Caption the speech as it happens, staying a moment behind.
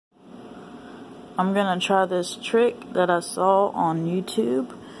I'm gonna try this trick that I saw on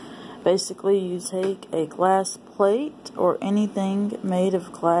YouTube. Basically, you take a glass plate or anything made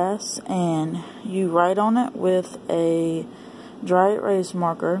of glass and you write on it with a dry erase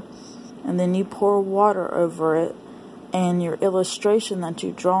marker, and then you pour water over it, and your illustration that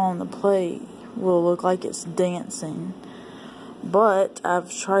you draw on the plate will look like it's dancing. But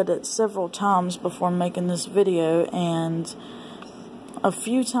I've tried it several times before making this video, and a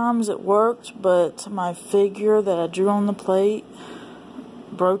few times it worked, but my figure that I drew on the plate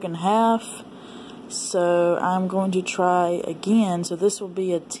broke in half. So I'm going to try again. So this will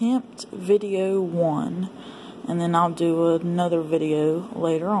be attempt video 1, and then I'll do another video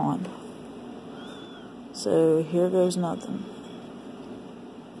later on. So here goes nothing.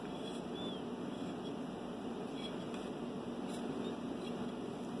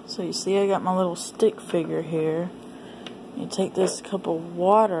 So you see I got my little stick figure here. You take this cup of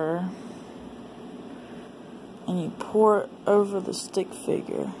water and you pour it over the stick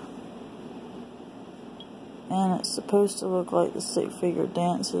figure. And it's supposed to look like the stick figure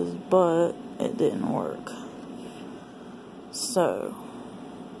dances, but it didn't work. So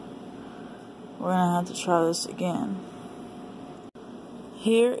we're gonna have to try this again.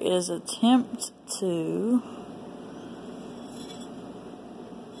 Here is attempt 2.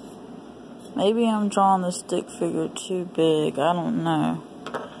 Maybe I'm drawing the stick figure too big. I don't know.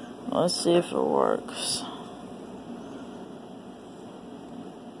 Let's see if it works.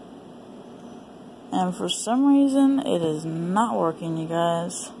 And for some reason, it is not working, you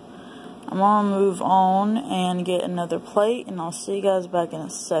guys. I'm gonna move on and get another plate, and I'll see you guys back in a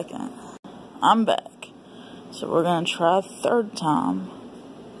second. I'm back. So we're gonna try a third time.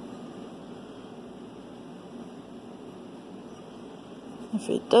 If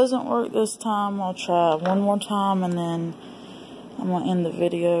it doesn't work this time, I'll try one more time, and then I'm going to end the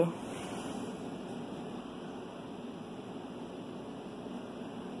video.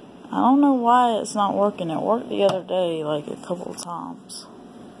 I don't know why it's not working. It worked the other day, like a couple of times.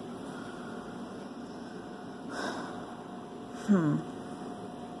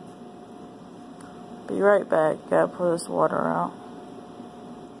 Be right back. Gotta pour this water out.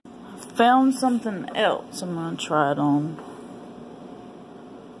 Found something else I'm going to try it on.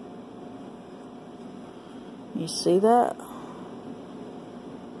 You see that?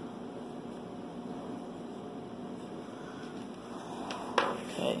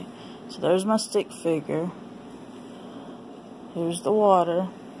 Okay, so there's my stick figure. Here's the water.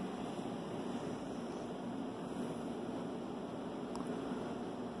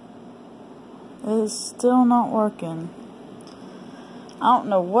 It is still not working. I don't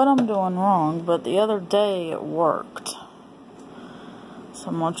know what I'm doing wrong, but the other day it worked. So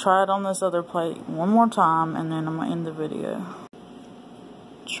I'm going to try it on this other plate one more time, and then I'm going to end the video.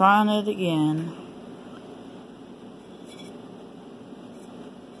 Trying it again.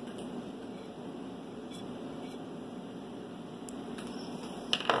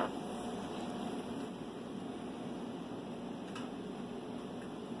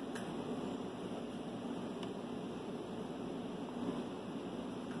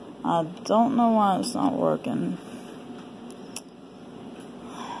 I don't know why it's not working.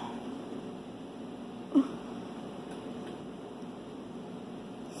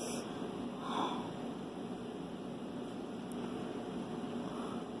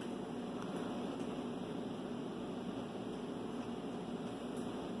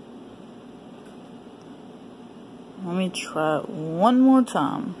 Let me try it one more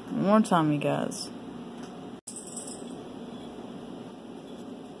time. One more time, you guys.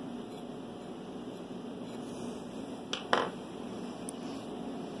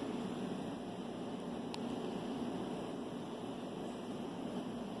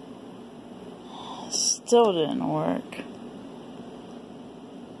 Still didn't work.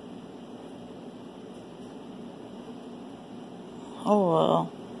 Oh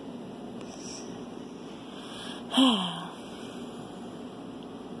well.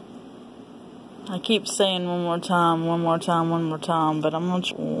 I keep saying one more time, one more time, one more time, but I'm going to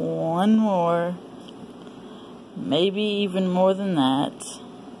try one more, maybe even more than that.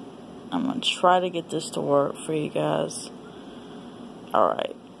 I'm going to try to get this to work for you guys.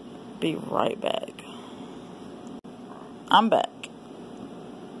 Alright, be right back. I'm back.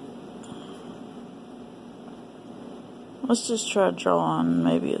 Let's just try drawing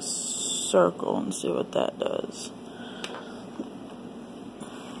maybe a circle and see what that does.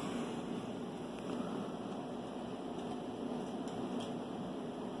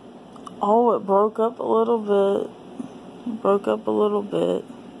 Oh, it broke up a little bit. Broke up a little bit.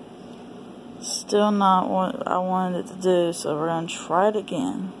 Still not what I wanted it to do, so we're going to try it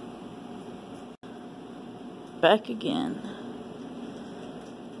again. back again.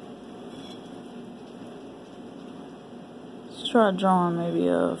 Let's try drawing maybe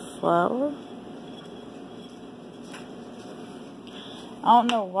a flower. I don't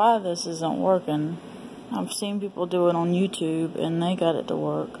know why this isn't working. I've seen people do it on YouTube and they got it to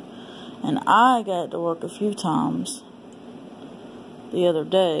work. And I got it to work a few times the other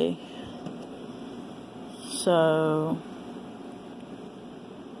day. So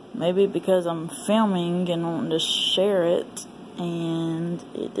maybe because I'm filming and wanting to share it and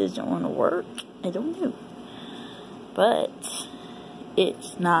it doesn't want to work. I don't know. But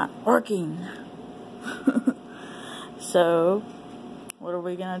it's not working. So what are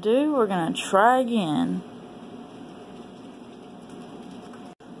we going to do? We're going to try again.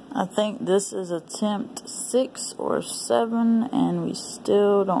 I think this is attempt 6 or 7 and we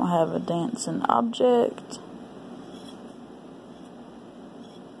still don't have a dancing object.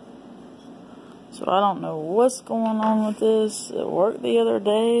 So I don't know what's going on with this. It worked the other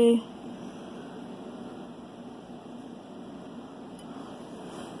day.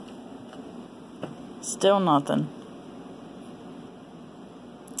 Still nothing.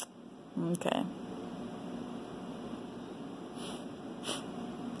 Okay.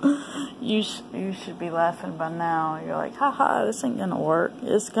 You should be laughing by now. You're like, haha, this ain't gonna work.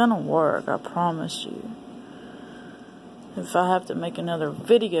 It's gonna work, I promise you. If I have to make another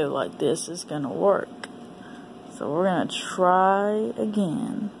video like this, it's gonna work. So we're gonna try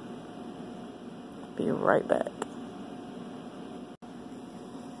again. Be right back.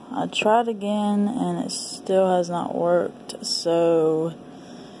 I tried again and it still has not worked. So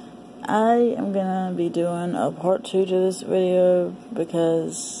I am gonna be doing a part 2 to this video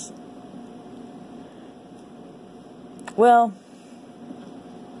because, well,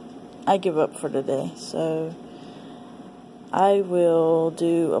 I give up for today. So I will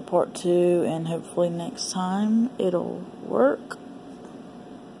do a part 2 and hopefully next time it'll work.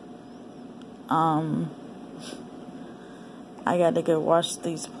 I got to go wash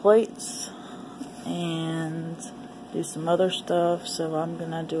these plates and do some other stuff, so I'm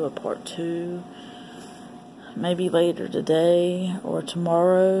gonna do a part 2 maybe later today or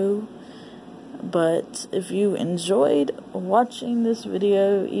tomorrow. But if you enjoyed watching this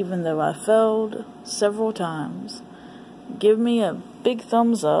video, even though I failed several times, give me a big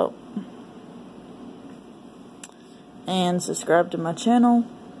thumbs up and subscribe to my channel.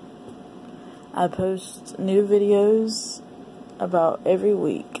 I post new videos about every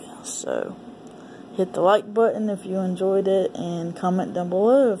week, so hit the like button if you enjoyed it and comment down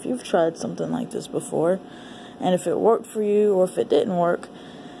below if you've tried something like this before and if it worked for you or if it didn't work.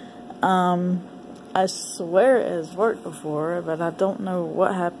 I swear it has worked before, but I don't know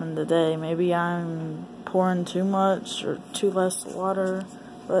what happened today. Maybe I'm pouring too much or too less water.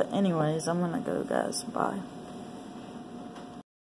 But anyways, I'm gonna go, guys. Bye.